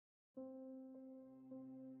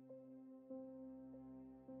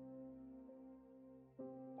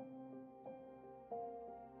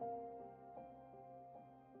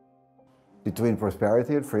Between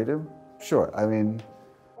prosperity and freedom? Sure. I mean,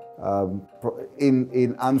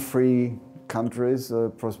 in unfree countries,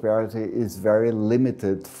 prosperity is very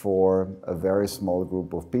limited for a very small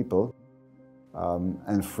group of people.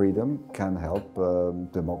 And freedom can help,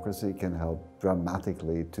 democracy can help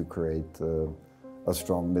dramatically to create a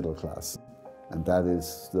strong middle class. And that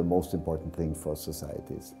is the most important thing for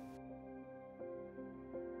societies.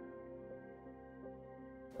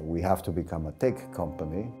 We have to become a tech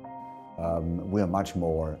company. We are much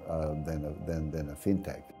more than a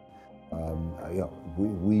fintech.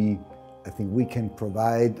 I think we can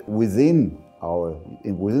provide within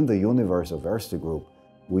the universe of Erste Group,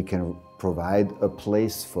 we can provide a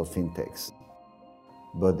place for fintechs.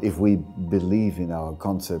 But if we believe in our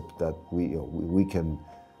concept that we can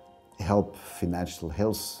help financial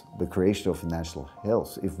health, the creation of financial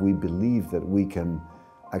health, if we believe that we can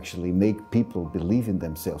actually make people believe in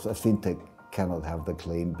themselves, a fintech cannot have the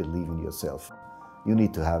claim, believe in yourself. You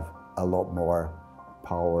need to have a lot more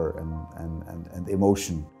power and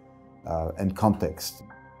emotion and context.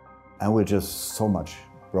 And we're just so much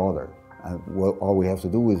broader. And all we have to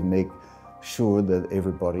do is make sure that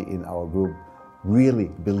everybody in our group really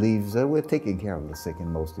believes that we're taking care of the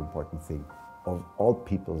second most important thing of all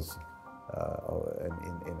peoples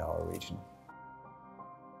in our region.